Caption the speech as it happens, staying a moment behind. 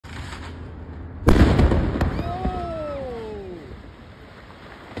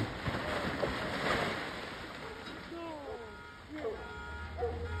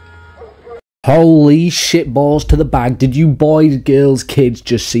Holy shit balls to the bag. Did you boys, girls, kids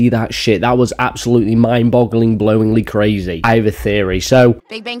just see that shit? That was absolutely mind-boggling, blowingly crazy. I have a theory. So,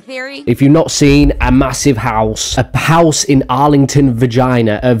 Big Bang Theory? if you've not seen a massive house, a house in Arlington,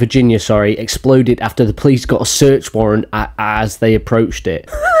 Virginia, exploded after the police got a search warrant as they approached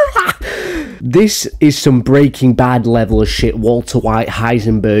it. This is some Breaking Bad level of shit, Walter White,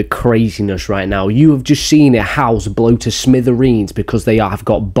 Heisenberg craziness right now. You have just seen a house blow to smithereens because they have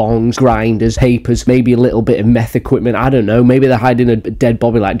got bongs, grinders, papers, maybe a little bit of meth equipment. I don't know. Maybe they're hiding a dead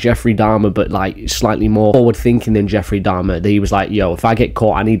body like Jeffrey Dahmer, but like slightly more forward thinking than Jeffrey Dahmer. He was like, yo, if I get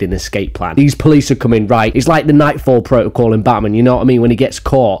caught, I need an escape plan. These police are coming, right? It's like the Nightfall protocol in Batman, you know what I mean? When he gets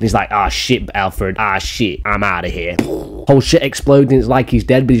caught, he's like, ah, shit, Alfred, ah, shit, I'm out of here. Whole shit exploding. It's like he's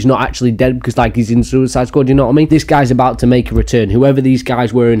dead, but he's not actually dead because like he's in Suicide Squad, you know what I mean? This guy's about to make a return. Whoever these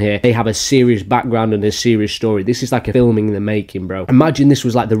guys were in here, they have a serious background and a serious story. This is like a filming in the making, bro. Imagine this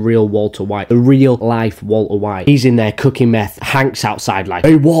was like the real Walter White, the real life Walter White. He's in there cooking meth. Hank's outside like,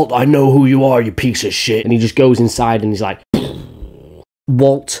 hey Walt, I know who you are, you piece of shit. And he just goes inside and he's like,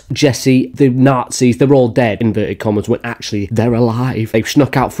 Walt, Jesse, the Nazis, they're all dead, inverted commas, when actually they're alive. They've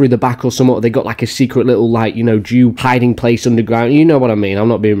snuck out through the back or something, or they got like a secret little, like, you know, Jew hiding place underground. You know what I mean? I'm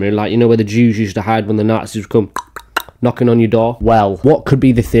not being rude. Like, you know where the Jews used to hide when the Nazis would come knocking on your door? Well, what could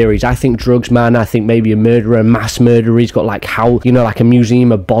be the theories? I think drugs, man. I think maybe a murderer, a mass murderer. He's got like how, you know, like a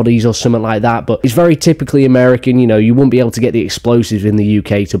museum of bodies or something like that. But it's very typically American. You know, you wouldn't be able to get the explosives in the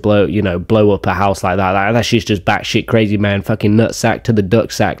UK to blow up a house like that. That shit's just batshit crazy, man. Fucking nutsack to the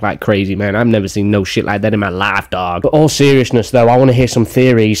duck sack like crazy, man. I've never seen no shit like that in my life, dog. But all seriousness though, I want to hear some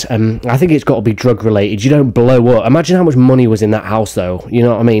theories. I think it's got to be drug related. You don't blow up. Imagine how much money was in that house though. You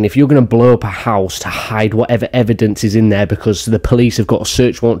know what I mean? If you're going to blow up a house to hide whatever evidence is in there because the police have got a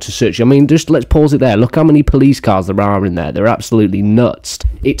search warrant to search you. I mean, just let's pause it there. Look how many police cars there are in there. They're absolutely nuts.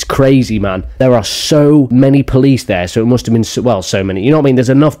 It's crazy, man. There are so many police there, so it must have been, well, so many. You know what I mean? There's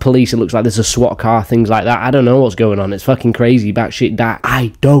enough police. It looks like there's a SWAT car, things like that. I don't know what's going on. It's fucking crazy. Batshit that.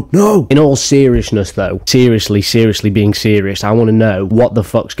 I don't know. In all seriousness, though, seriously being serious, I want to know what the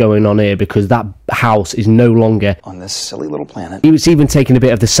fuck's going on here because that house is no longer on this silly little planet. It's even taking a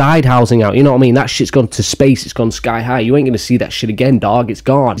bit of the side housing out. You know what I mean? That shit's gone to space. It's gone sky high. You ain't gonna see that shit again, dog. It's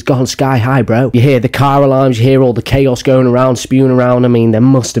gone. It's gone sky high, bro. You hear the car alarms. You hear all the chaos going around, spewing around. I mean, there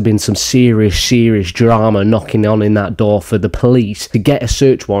must have been some serious drama knocking on in that door for the police to get a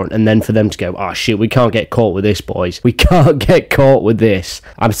search warrant and then for them to go, oh shit, we can't get caught with this, boys. We can't get caught with this.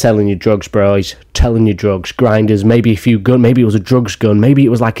 I'm telling you, drugs, bros. Telling you, drugs, grinders, maybe a few gun, maybe it was a drugs gun, maybe it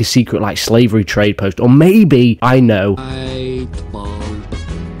was like a secret like slavery trade post, or maybe, I know,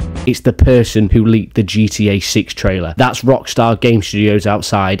 it's the person who leaked the GTA 6 trailer. That's Rockstar Game Studios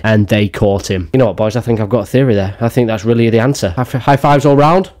outside, and they caught him. You know what, boys, I think I've got a theory there. I think that's really the answer. High fives all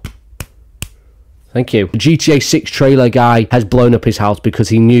round. Thank you. The GTA 6 trailer guy has blown up his house because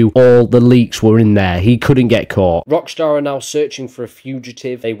he knew all the leaks were in there. He couldn't get caught. Rockstar are now searching for a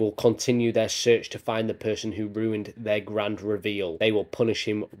fugitive. They will continue their search to find the person who ruined their grand reveal. They will punish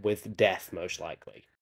him with death, most likely.